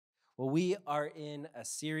Well, we are in a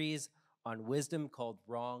series on wisdom called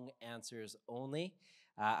Wrong Answers Only.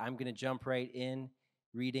 I'm going to jump right in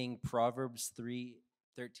reading Proverbs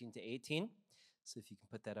 3:13 to 18. So if you can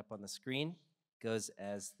put that up on the screen, it goes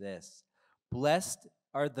as this. Blessed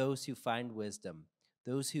are those who find wisdom,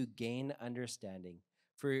 those who gain understanding,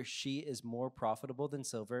 for she is more profitable than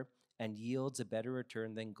silver and yields a better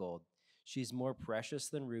return than gold. She's more precious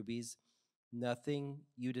than rubies. Nothing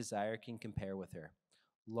you desire can compare with her.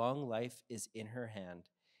 Long life is in her hand,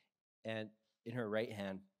 and in her right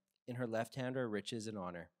hand. In her left hand are riches and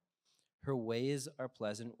honor. Her ways are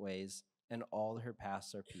pleasant ways, and all her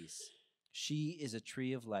paths are peace. She is a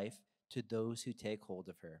tree of life to those who take hold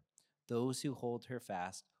of her. Those who hold her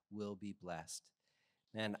fast will be blessed.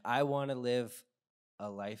 Man, I want to live a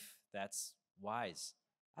life that's wise.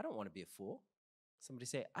 I don't want to be a fool. Somebody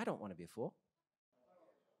say, I don't want to be a fool.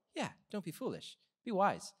 Yeah, don't be foolish. Be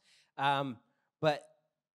wise. But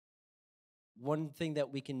one thing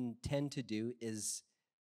that we can tend to do is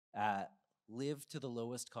live to the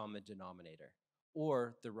lowest common denominator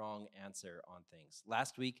or the wrong answer on things.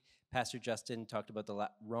 Last week, Pastor Justin talked about the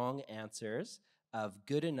wrong answers of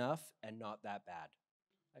good enough and not that bad.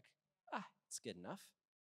 Like, it's good enough.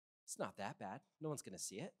 It's not that bad. No one's going to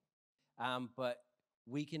see it. But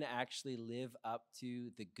we can actually live up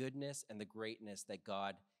to the goodness and the greatness that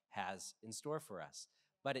God has in store for us.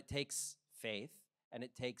 But it takes faith, and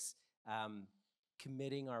it takes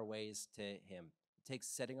committing our ways to Him. It takes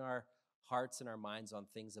setting our hearts and our minds on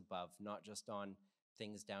things above, not just on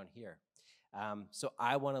things down here. So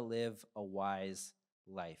I want to live a wise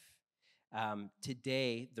life.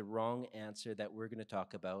 Today, the wrong answer that we're going to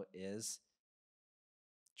talk about is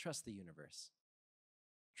trust the universe.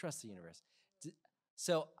 Trust the universe.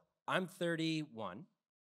 So I'm 31,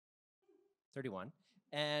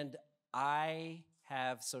 and I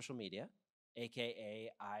have social media, AKA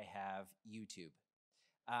I have YouTube.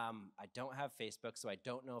 I don't have Facebook, so I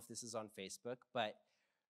don't know if this is on Facebook, but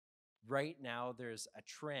right now there's a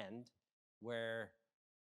trend where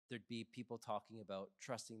there'd be people talking about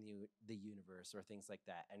trusting the universe or things like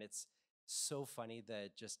that, and it's so funny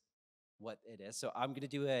that just what it is. So I'm going to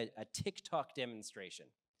do a TikTok demonstration.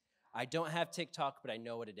 I don't have TikTok, but I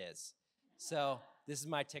know what it is. So this is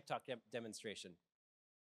my TikTok demonstration.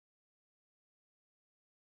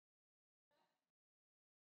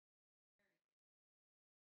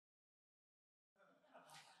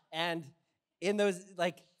 And in those,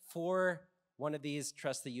 like, for one of these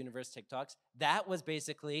Trust the Universe TikToks, that was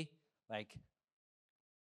basically like,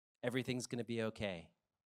 everything's going to be okay.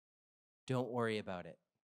 Don't worry about it.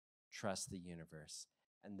 Trust the universe.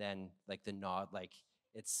 And then, like, the nod, like,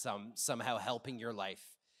 it's somehow helping your life.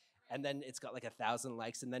 And then it's got like 1,000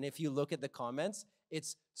 likes. And then if you look at the comments,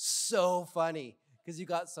 it's so funny because you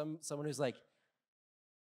got someone who's like,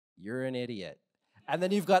 you're an idiot. And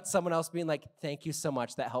then you've got someone else being like, thank you so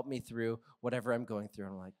much. That helped me through whatever I'm going through.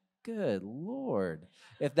 And I'm like, good Lord.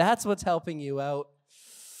 If that's what's helping you out,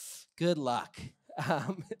 good luck.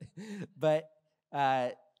 But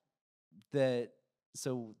the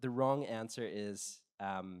wrong answer is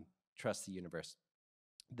trust the universe.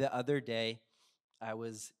 The other day, I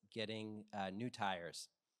was getting new tires,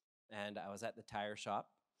 and I was at the tire shop,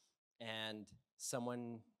 and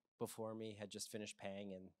someone before me had just finished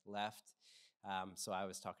paying and left. So I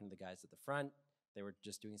was talking to the guys at the front. They were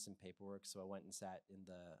just doing some paperwork, so I went and sat in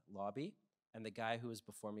the lobby, and the guy who was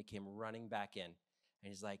before me came running back in, and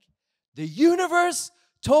he's like, the universe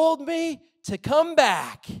told me to come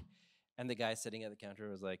back. And the guy sitting at the counter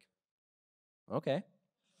was like, okay.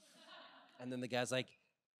 And then the guy's like,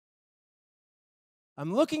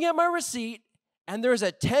 I'm looking at my receipt, and there's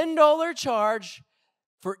a $10 charge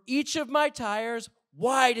for each of my tires.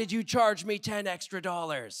 Why did you charge me $10 extra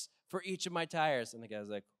for each of my tires? And the guy's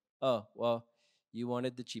like, oh, well, you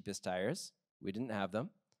wanted the cheapest tires. We didn't have them.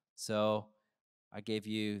 So I gave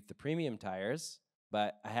you the premium tires,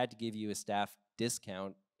 but I had to give you a staff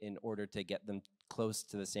discount in order to get them close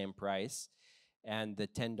to the same price. And the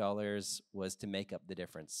 $10 was to make up the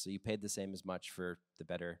difference. So you paid the same as much for the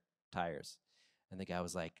better tires. And the guy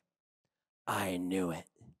was like, I knew it.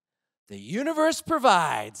 The universe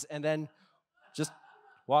provides. And then just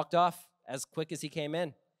walked off as quick as he came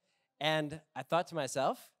in. And I thought to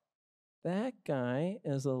myself, that guy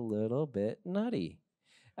is a little bit nutty.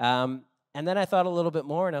 And then I thought a little bit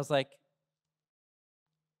more, and I was like,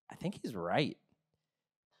 I think he's right.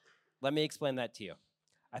 Let me explain that to you.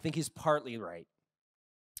 I think he's partly right.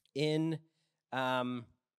 In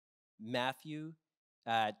Matthew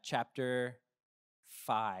chapter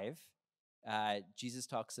 5, Jesus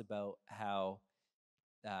talks about how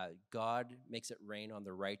God makes it rain on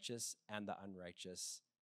the righteous and the unrighteous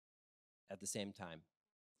at the same time.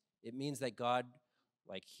 It means that God,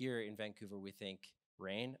 like here in Vancouver, we think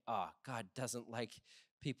rain. God doesn't like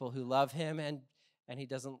people who love him, and he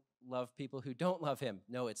doesn't love people who don't love him.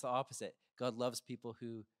 No, it's the opposite. God loves people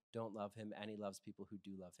who don't love him, and he loves people who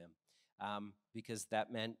do love him. Because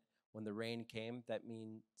that meant when the rain came, that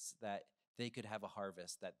means that they could have a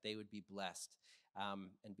harvest, that they would be blessed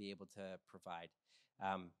and be able to provide.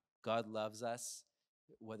 God loves us,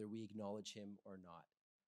 whether we acknowledge him or not.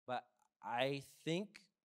 But I think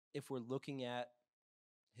if we're looking at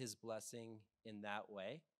his blessing in that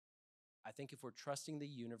way, I think if we're trusting the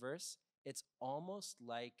universe, it's almost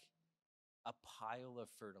like a pile of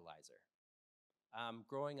fertilizer.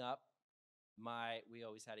 Growing up, we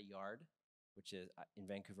always had a yard, which is in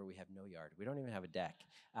Vancouver, we have no yard. We don't even have a deck.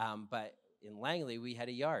 But in Langley, we had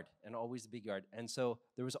a yard, and always a big yard. And so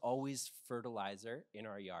there was always fertilizer in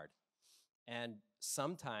our yard. And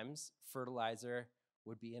sometimes fertilizer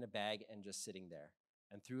would be in a bag and just sitting there.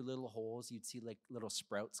 And through little holes, you'd see like little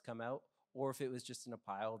sprouts come out. Or if it was just in a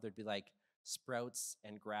pile, there'd be like sprouts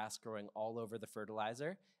and grass growing all over the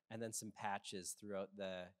fertilizer, and then some patches throughout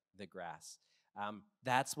the grass.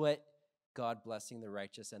 That's what God blessing the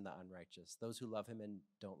righteous and the unrighteous, those who love him and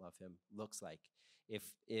don't love him, looks like. If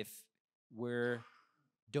we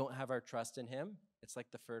don't have our trust in him, it's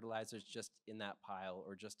like the fertilizer's just in that pile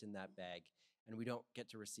or just in that bag, and we don't get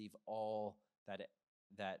to receive all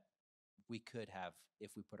that we could have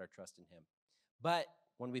if we put our trust in him. But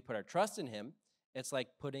when we put our trust in him, it's like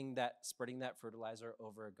spreading that fertilizer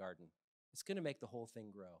over a garden. It's going to make the whole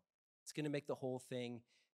thing grow. It's going to make the whole thing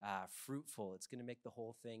fruitful. It's going to make the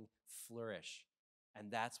whole thing flourish.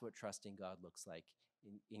 And that's what trusting God looks like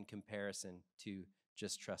in comparison to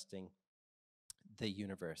just trusting the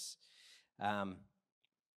universe. A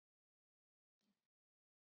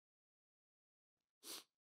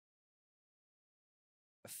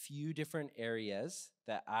few different areas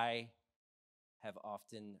that I have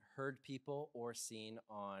often heard people or seen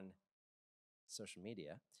on social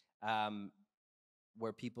media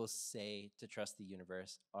where people say to trust the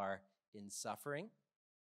universe are in suffering,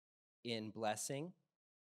 in blessing,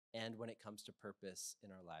 and when it comes to purpose in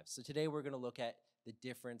our lives. So today we're going to look at the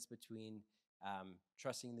difference between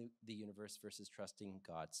trusting the universe versus trusting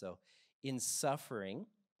God. So in suffering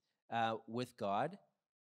with God,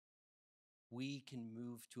 we can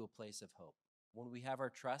move to a place of hope. When we have our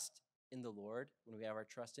trust in the Lord, when we have our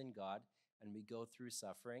trust in God, and we go through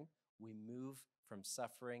suffering, we move from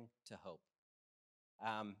suffering to hope.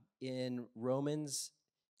 In Romans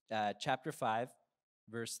chapter 5,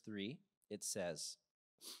 verse 3, it says,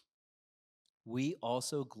 "We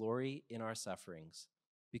also glory in our sufferings,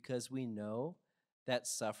 because we know that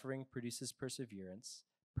suffering produces perseverance,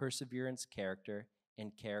 perseverance character,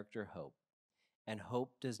 and character hope. And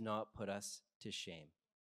hope does not put us to shame."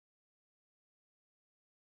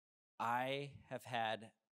 I have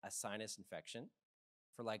had a sinus infection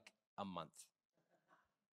for like a month.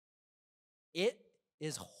 It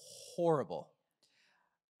is horrible.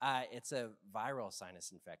 It's a viral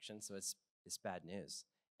sinus infection, so it's bad news.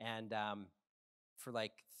 And for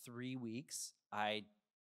like 3 weeks, I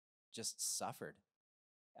just suffered.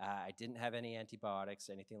 I didn't have any antibiotics,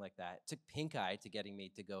 anything like that. It took pink eye to getting me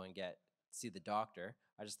to go and see the doctor.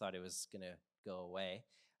 I just thought it was going to go away,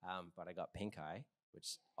 but I got pink eye,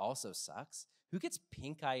 which also sucks. Who gets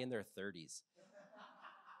pink eye in their 30s?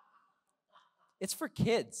 It's for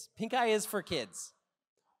kids. Pink eye is for kids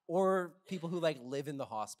or people who like live in the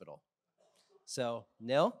hospital. So,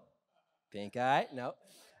 nil, pink eye, no.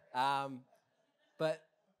 But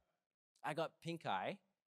I got pink eye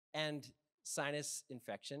and sinus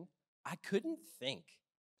infection. I couldn't think.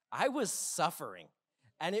 I was suffering,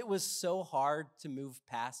 and it was so hard to move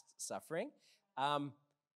past suffering.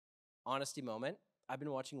 Honesty moment, I've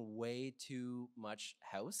been watching way too much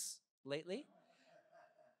House lately.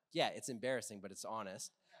 Yeah, it's embarrassing, but it's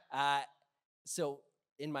honest. So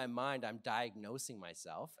in my mind, I'm diagnosing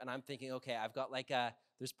myself, and I'm thinking, okay, I've got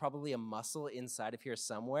there's probably a muscle inside of here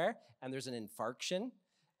somewhere, and there's an infarction.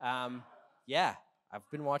 Yeah, I've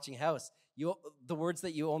been watching House. The words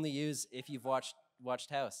that you only use if you've watched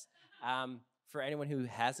House. For anyone who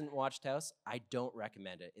hasn't watched House, I don't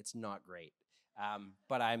recommend it. It's not great,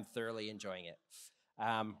 but I'm thoroughly enjoying it.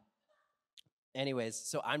 Anyways,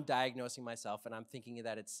 so I'm diagnosing myself, and I'm thinking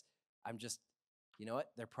that I'm just, you know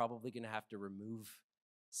what? They're probably going to have to remove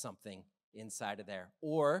something inside of there,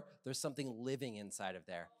 or there's something living inside of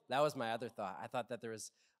there. That was my other thought. I thought that there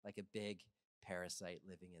was like a big parasite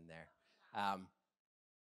living in there,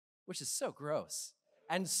 which is so gross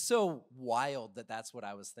and so wild that that's what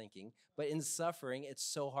I was thinking. But in suffering, it's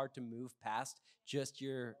so hard to move past just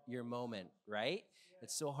your moment, right?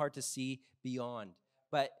 It's so hard to see beyond.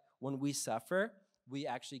 But when we suffer, we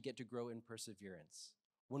actually get to grow in perseverance.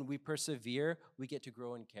 When we persevere, we get to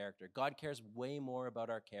grow in character. God cares way more about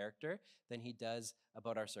our character than he does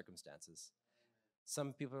about our circumstances.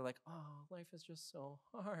 Some people are like, oh, life is just so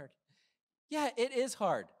hard. Yeah, it is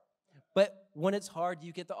hard. But when it's hard,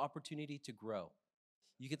 you get the opportunity to grow.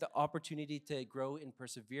 You get the opportunity to grow in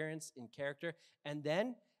perseverance, in character, and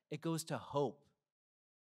then it goes to hope.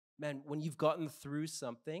 Man, when you've gotten through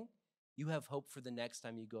something, you have hope for the next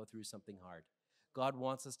time you go through something hard. God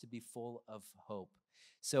wants us to be full of hope.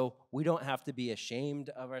 So we don't have to be ashamed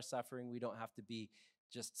of our suffering. We don't have to be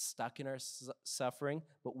just stuck in our suffering,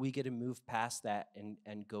 but we get to move past that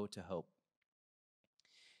and go to hope.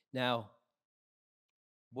 Now,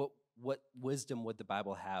 what wisdom would the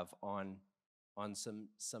Bible have on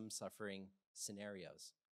some suffering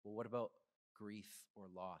scenarios? Well, what about grief or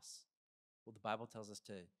loss? Well, the Bible tells us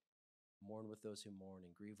to mourn with those who mourn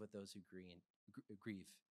and grieve with those who grieve.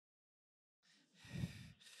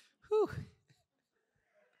 Whew.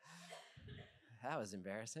 That was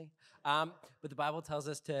embarrassing. But the Bible tells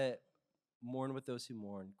us to mourn with those who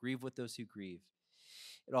mourn, grieve with those who grieve.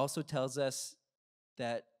 It also tells us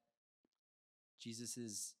that Jesus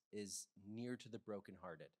is near to the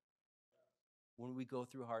brokenhearted. When we go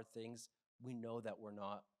through hard things, we know that we're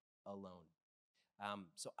not alone.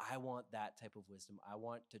 So I want that type of wisdom. I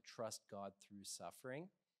want to trust God through suffering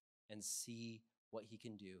and see what he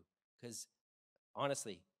can do. Because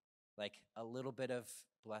honestly, like a little bit of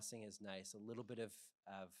blessing is nice. A little bit of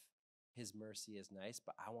his mercy is nice,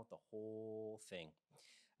 but I want the whole thing.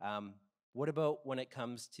 What about when it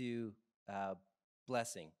comes to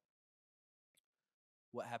blessing?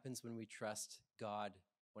 What happens when we trust God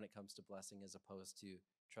when it comes to blessing as opposed to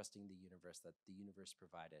trusting the universe, that the universe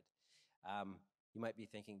provided? You might be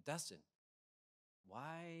thinking, Dustin,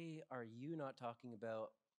 why are you not talking about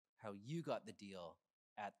how you got the deal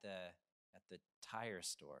at the tire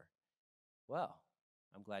store? Well,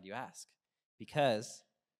 I'm glad you asked, because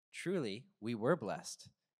truly we were blessed,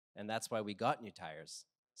 and that's why we got new tires.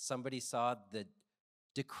 Somebody saw the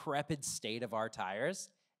decrepit state of our tires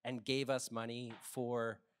and gave us money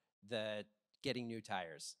for the getting new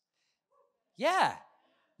tires. Yeah,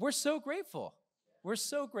 we're so grateful. We're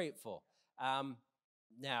so grateful.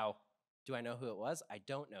 Now, do I know who it was? I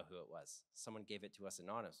don't know who it was. Someone gave it to us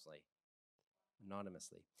anonymously.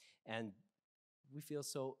 And we feel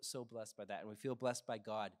so blessed by that, and we feel blessed by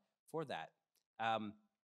God for that.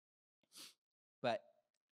 But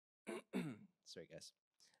sorry, guys.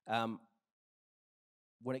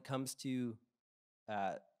 When it comes to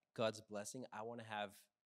God's blessing, I want to have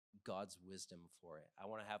God's wisdom for it. I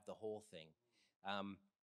want to have the whole thing.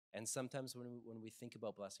 And sometimes when we think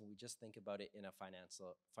about blessing, we just think about it in a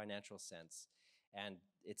financial sense. And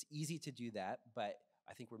it's easy to do that, but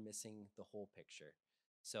I think we're missing the whole picture.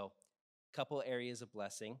 So a couple areas of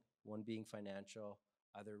blessing, one being financial,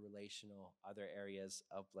 other relational, other areas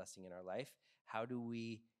of blessing in our life. How do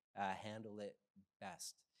we handle it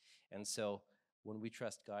best? And so when we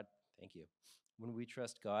trust God, thank you. When we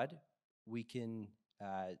trust God, we can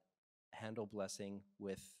handle blessing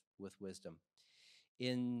with wisdom.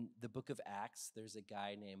 In the book of Acts, there's a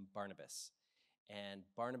guy named Barnabas. And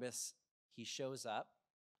Barnabas, he shows up.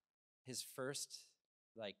 His first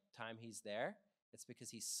time he's there, it's because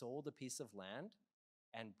he sold a piece of land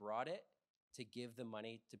and brought it to give the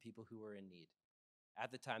money to people who were in need.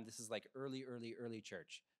 At the time, this is like early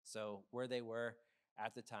church. So where they were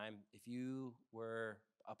at the time, if you were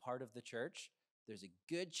a part of the church, there's a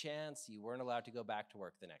good chance you weren't allowed to go back to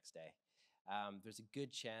work the next day. There's a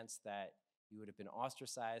good chance that you would have been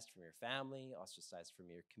ostracized from your family, ostracized from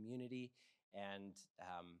your community, and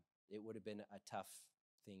it would have been a tough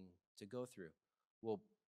thing to go through. Well,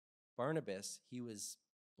 Barnabas, he was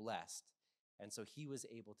blessed, and so he was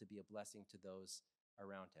able to be a blessing to those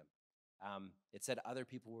around him. It said other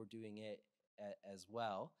people were doing it as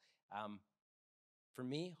well. For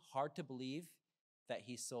me, hard to believe that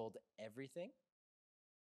he sold everything.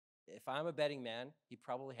 If I'm a betting man, he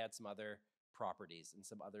probably had some other properties and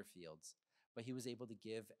some other fields, but he was able to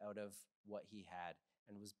give out of what he had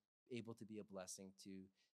and was able to be a blessing to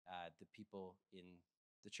the people in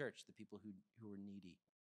the church, the people who were needy.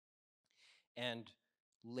 And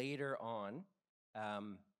later on,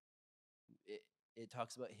 it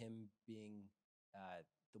talks about him being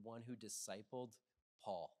the one who discipled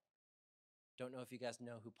Paul. Don't know if you guys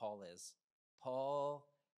know who Paul is. Paul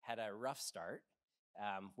had a rough start,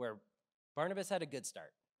 where Barnabas had a good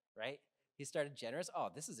start, right? He started generous. Oh,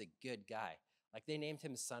 this is a good guy. Like they named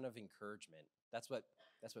him son of encouragement. That's what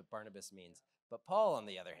Barnabas means. But Paul, on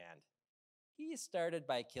the other hand, he started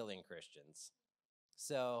by killing Christians.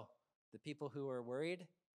 So the people who were worried,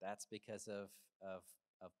 that's because of, of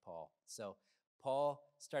Paul. So Paul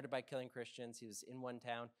started by killing Christians. He was in one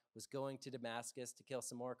town, was going to Damascus to kill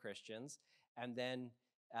some more Christians. And then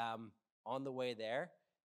on the way there,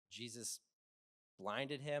 Jesus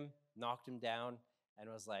blinded him, knocked him down, and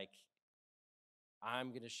was like, I'm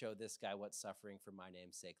going to show this guy what suffering for my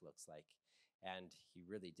name's sake looks like. And he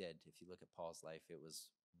really did. If you look at Paul's life, it was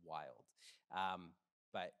wild.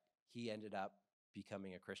 But he ended up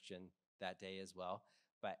becoming a Christian that day as well.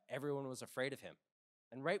 But everyone was afraid of him.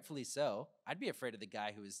 And rightfully so. I'd be afraid of the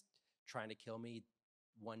guy who was trying to kill me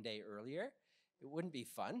one day earlier. It wouldn't be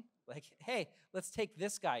fun. Like, hey, let's take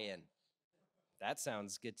this guy in. That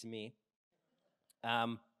sounds good to me.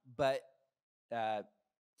 But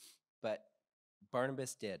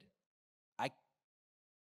Barnabas did. I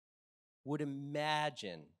would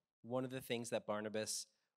imagine one of the things that Barnabas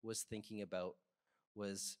was thinking about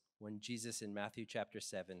was when Jesus in Matthew chapter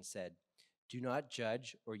 7 said, "Do not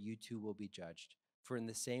judge, or you too will be judged. For in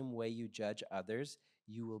the same way you judge others,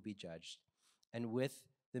 you will be judged. And with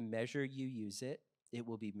the measure you use it, it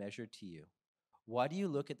will be measured to you. Why do you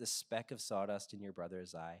look at the speck of sawdust in your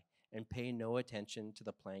brother's eye and pay no attention to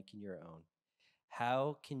the plank in your own?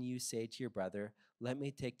 How can you say to your brother, 'Let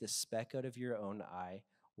me take the speck out of your own eye,'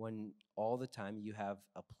 when all the time you have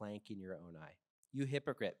a plank in your own eye? You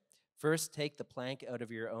hypocrite, first take the plank out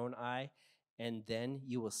of your own eye, and then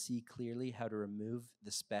you will see clearly how to remove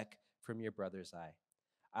the speck from your brother's eye."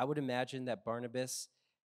 I would imagine that Barnabas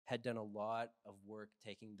had done a lot of work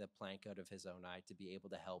taking the plank out of his own eye to be able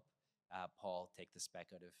to help Paul take the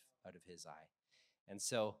speck out of his eye. And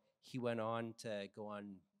so he went on to go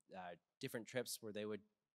on different trips where they would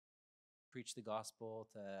preach the gospel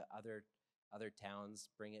to other towns,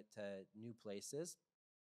 bring it to new places.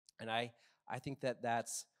 And I think that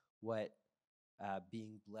that's what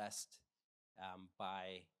being blessed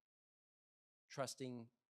by trusting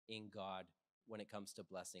in God when it comes to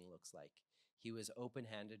blessing looks like. He was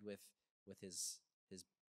open-handed with his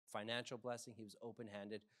financial blessing. He was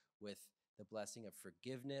open-handed with the blessing of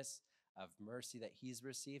forgiveness, of mercy that he's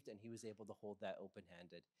received, and he was able to hold that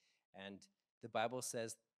open-handed. And the Bible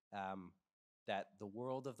says that the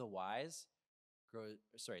world of the world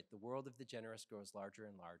of the generous grows larger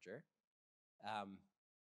and larger.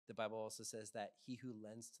 The Bible also says that he who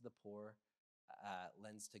lends to the poor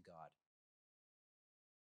lends to God.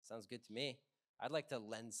 Sounds good to me. I'd like to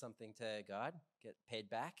lend something to God, get paid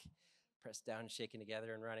back, pressed down, shaken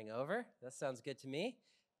together, and running over. That sounds good to me.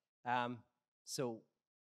 So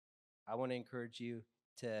I want to encourage you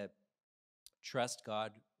to trust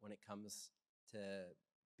God when it comes to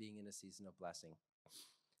being in a season of blessing.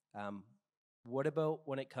 What about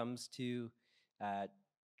when it comes to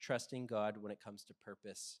trusting God when it comes to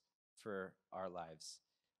purpose for our lives?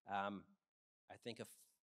 I think of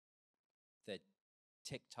the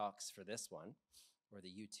TikToks for this one, or the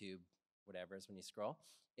YouTube, whatever is when you scroll.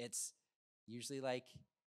 It's usually like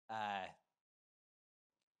a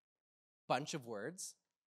bunch of words.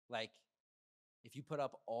 Like if you put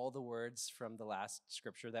up all the words from the last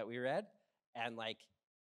scripture that we read and like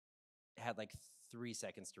had like 3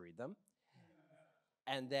 seconds to read them.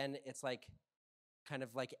 And then it's like kind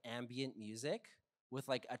of like ambient music with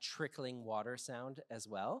like a trickling water sound as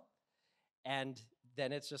well. And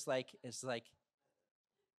then it's like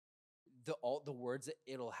all the words,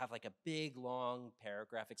 it'll have like a big long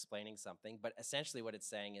paragraph explaining something, but essentially what it's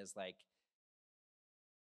saying is like,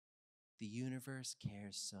 the universe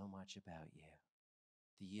cares so much about you.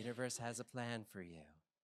 The universe has a plan for you.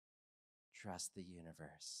 Trust the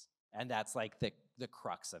universe. And that's like the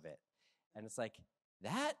crux of it. And it's like,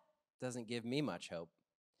 that doesn't give me much hope.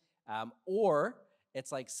 Or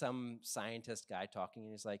it's like some scientist guy talking,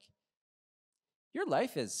 and he's like, your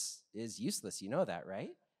life is useless. You know that,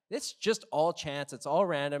 right? It's just all chance. It's all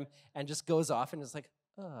random, and just goes off, and it's like,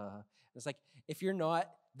 It's like, if you're not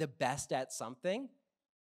the best at something,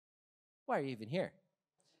 why are you even here?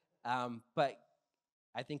 But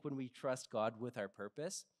I think when we trust God with our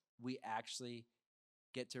purpose, we actually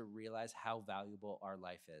get to realize how valuable our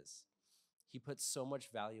life is. He puts so much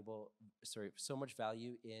value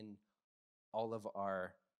in all of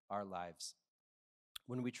our lives.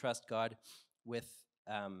 When we trust God with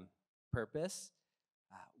purpose,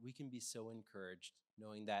 we can be so encouraged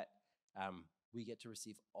knowing that we get to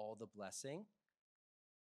receive all the blessing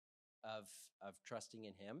of trusting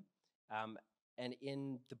in Him. And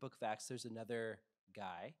in the book of Acts, there's another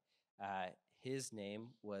guy. His name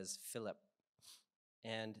was Philip.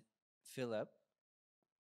 And Philip,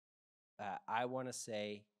 I want to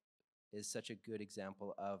say, is such a good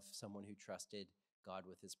example of someone who trusted God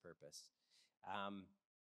with his purpose.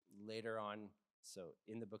 Later on So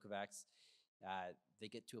in the book of Acts, they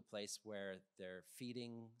get to a place where they're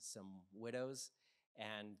feeding some widows,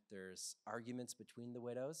 and there's arguments between the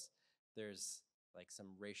widows. There's like some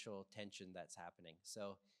racial tension that's happening.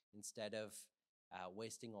 So instead of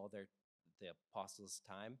wasting all the apostles'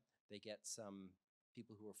 time, they get some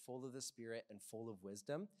people who are full of the Spirit and full of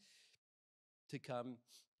wisdom to come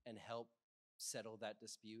and help settle that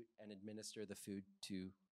dispute and administer the food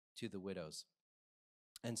to the widows.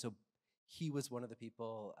 And so he was one of the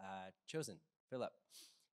people chosen, Philip.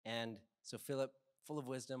 And so Philip, full of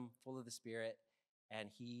wisdom, full of the Spirit, and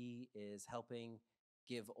he is helping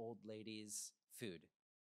give old ladies food.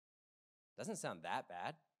 Doesn't sound that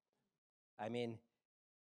bad. I mean,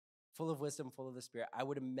 full of wisdom, full of the Spirit. I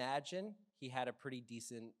would imagine he had a pretty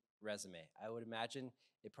decent resume. I would imagine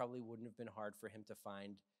it probably wouldn't have been hard for him to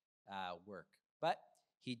find work. But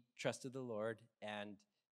he trusted the Lord, and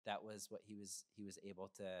that was what he was able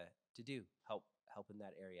to do, help in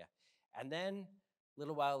that area. And then a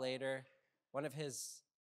little while later, one of his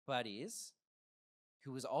buddies,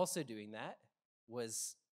 who was also doing that,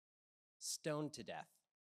 was stoned to death.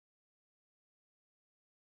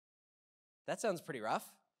 That sounds pretty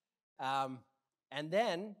rough. And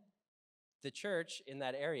then the church in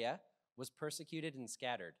that area was persecuted and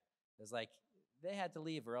scattered. It was like they had to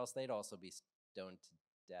leave or else they'd also be stoned to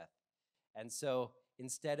death. And so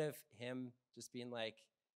instead of him just being like,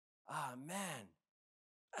 man,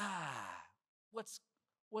 what's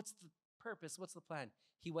the purpose? What's the plan?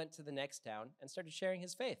 He went to the next town and started sharing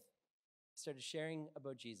his faith. He started sharing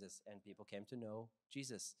about Jesus, and people came to know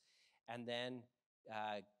Jesus. And then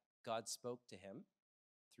God spoke to him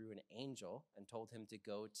through an angel and told him to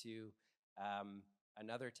go to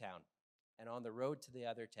another town. And on the road to the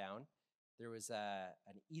other town, there was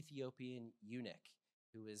an Ethiopian eunuch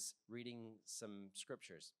who was reading some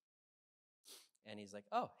scriptures. And he's like,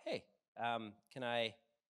 "Oh, hey, can I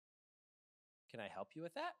help you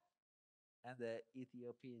with that?" And the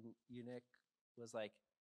Ethiopian eunuch was like,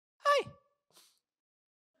 "Hi.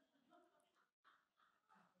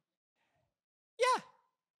 Yeah,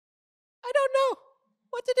 I don't know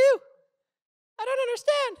what to do. I don't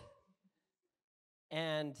understand."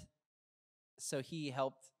 And so he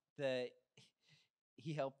helped the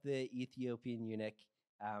Ethiopian eunuch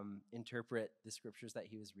interpret the scriptures that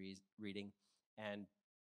he was reading, and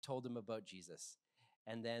told him about Jesus.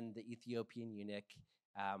 And then the Ethiopian eunuch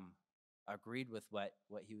agreed with what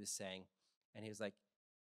he was saying, and he was like,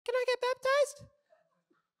 "Can I get baptized?"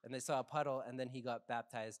 And they saw a puddle, and then he got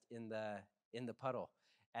baptized in the puddle.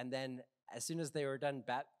 And then as soon as they were done,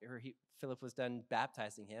 Philip was done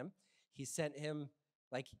baptizing him, he sent him,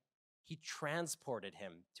 like, he transported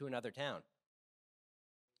him to another town.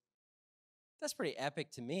 That's pretty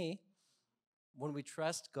epic to me. When we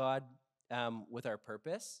trust God with our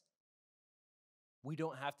purpose, we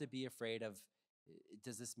don't have to be afraid of,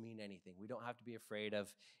 does this mean anything? We don't have to be afraid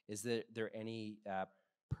of, is there any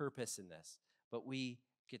purpose in this? But we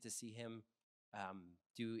get to see him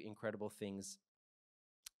do incredible things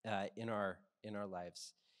in our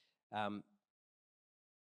lives.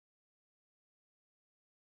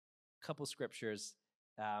 Couple scriptures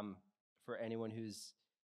for anyone who's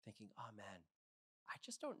thinking, "Oh man, I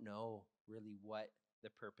just don't know really what the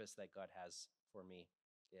purpose that God has for me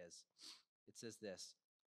is." It says this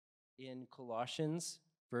in Colossians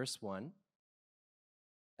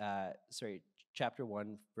chapter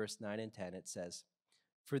 1, verse 9 and 10. It says,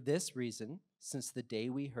 "For this reason, since the day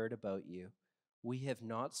we heard about you, we have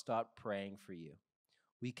not stopped praying for you.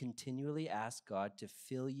 We continually ask God to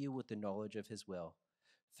fill you with the knowledge of his will,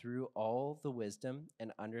 through all the wisdom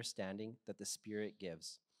and understanding that the Spirit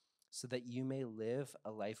gives, so that you may live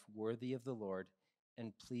a life worthy of the Lord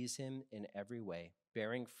and please him in every way,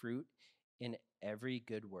 bearing fruit in every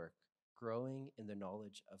good work, growing in the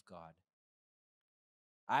knowledge of God."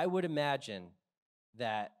 I would imagine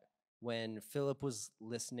that when Philip was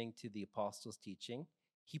listening to the apostles' teaching,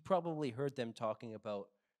 he probably heard them talking about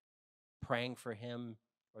praying for him,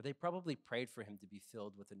 or they probably prayed for him to be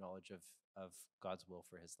filled with the knowledge of God's will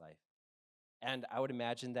for his life. And I would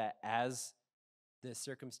imagine that as the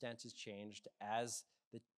circumstances changed, as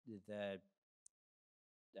the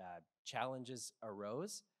challenges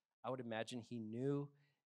arose, I would imagine he knew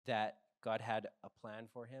that God had a plan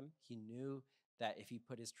for him. He knew that if he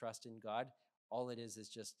put his trust in God, all it is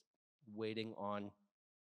just waiting on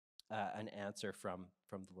an answer from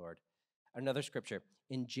the Lord. Another scripture,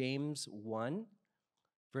 in James 1,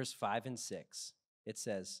 verse 5 and 6, it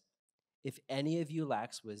says, "If any of you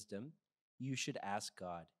lacks wisdom, you should ask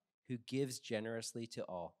God, who gives generously to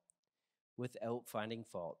all, without finding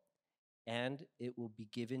fault, and it will be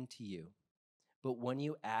given to you. But when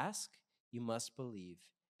you ask, you must believe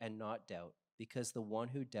and not doubt, because the one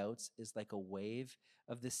who doubts is like a wave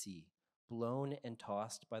of the sea, blown and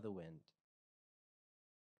tossed by the wind.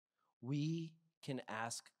 We can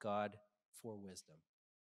ask God for wisdom.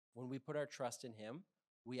 When we put our trust in him,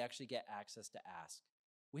 we actually get access to ask.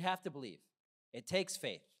 We have to believe. It takes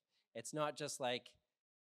faith. It's not just like,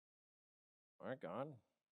 all right, God,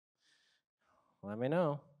 let me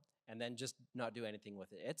know, and then just not do anything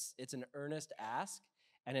with it. It's an earnest ask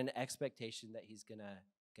and an expectation that he's gonna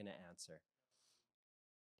answer.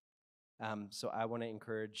 So I want to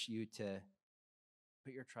encourage you to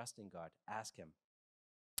put your trust in God. Ask him.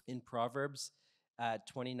 In Proverbs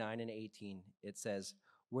 29 and 18, it says,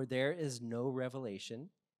 "Where there is no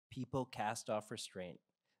revelation, people cast off restraint,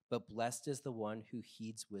 but blessed is the one who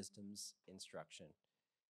heeds wisdom's instruction."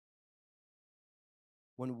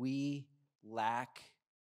 When we lack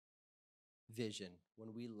vision,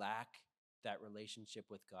 when we lack that relationship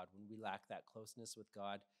with God, when we lack that closeness with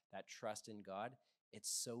God, that trust in God, it's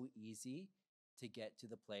so easy to get to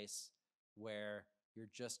the place where you're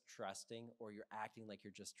just trusting, or you're acting like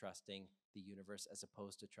you're just trusting the universe as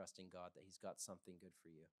opposed to trusting God, that he's got something good for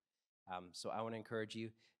you. So I want to encourage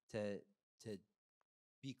you to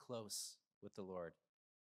be close with the Lord.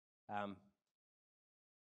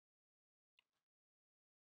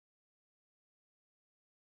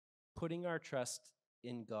 Putting our trust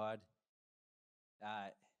in God,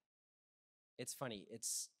 it's funny.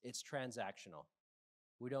 It's transactional.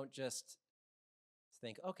 We don't just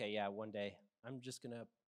think, okay, yeah, one day I'm just gonna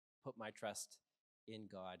put my trust in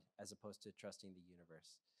God as opposed to trusting the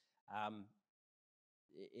universe.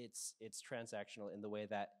 It's transactional in the way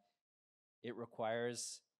that it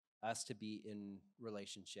requires us to be in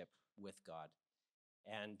relationship with God,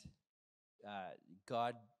 and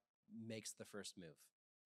God makes the first move.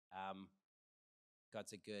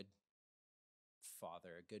 God's a good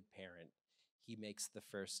father, a good parent. He makes the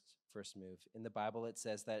first move. In the Bible, it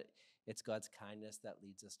says that it's God's kindness that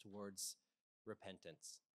leads us towards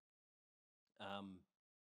repentance.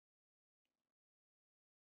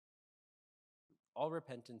 All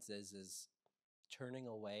repentance is turning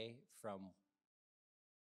away from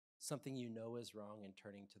something you know is wrong and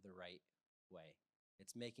turning to the right way.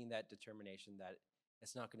 It's making that determination that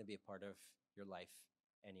it's not going to be a part of your life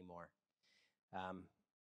anymore. I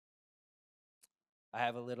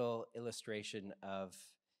have a little illustration of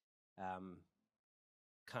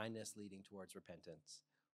kindness leading towards repentance.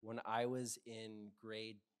 When I was in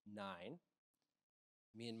grade 9,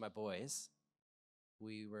 me and my boys,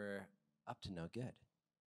 we were up to no good.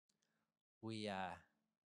 We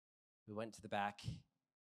went to the back.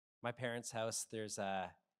 My parents' house, there's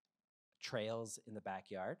trails in the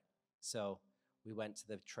backyard. So we went to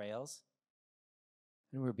the trails,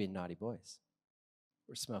 and we were being naughty boys.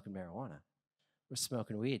 We're smoking marijuana. We're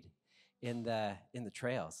smoking weed in the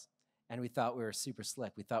trails. And we thought we were super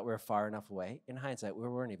slick. We thought we were far enough away. In hindsight, we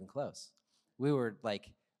weren't even close. We were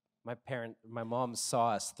like, my mom saw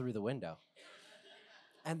us through the window.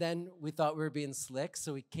 And then we thought we were being slick,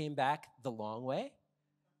 so we came back the long way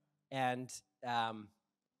and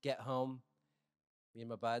get home, me and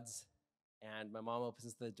my buds, and my mom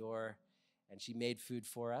opens the door, and she made food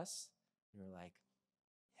for us. And we're like,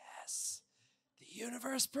 yes, the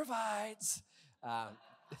universe provides.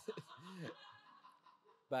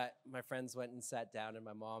 But my friends went and sat down, and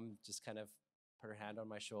my mom just kind of put her hand on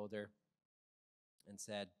my shoulder and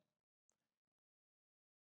said,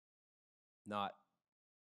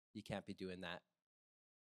 you can't be doing that.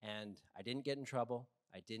 And I didn't get in trouble.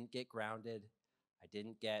 I didn't get grounded. I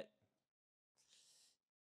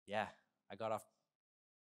got off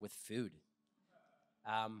with food.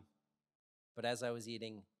 But as I was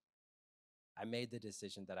eating, I made the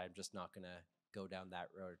decision that I'm just not going to go down that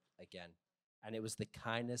road again. And it was the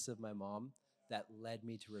kindness of my mom that led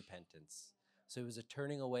me to repentance. So it was a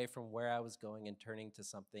turning away from where I was going and turning to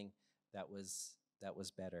something that was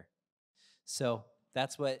better. So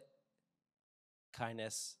that's what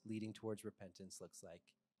kindness leading towards repentance looks like.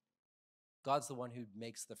 God's the one who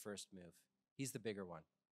makes the first move. He's the bigger one.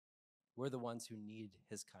 We're the ones who need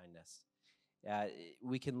his kindness.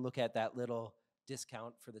 We can look at that little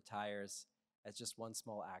discount for the tires as just one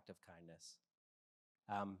small act of kindness.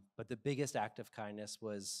 But the biggest act of kindness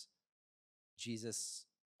was Jesus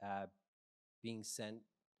being sent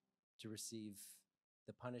to receive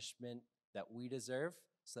the punishment that we deserve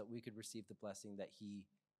so that we could receive the blessing that he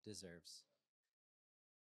deserves.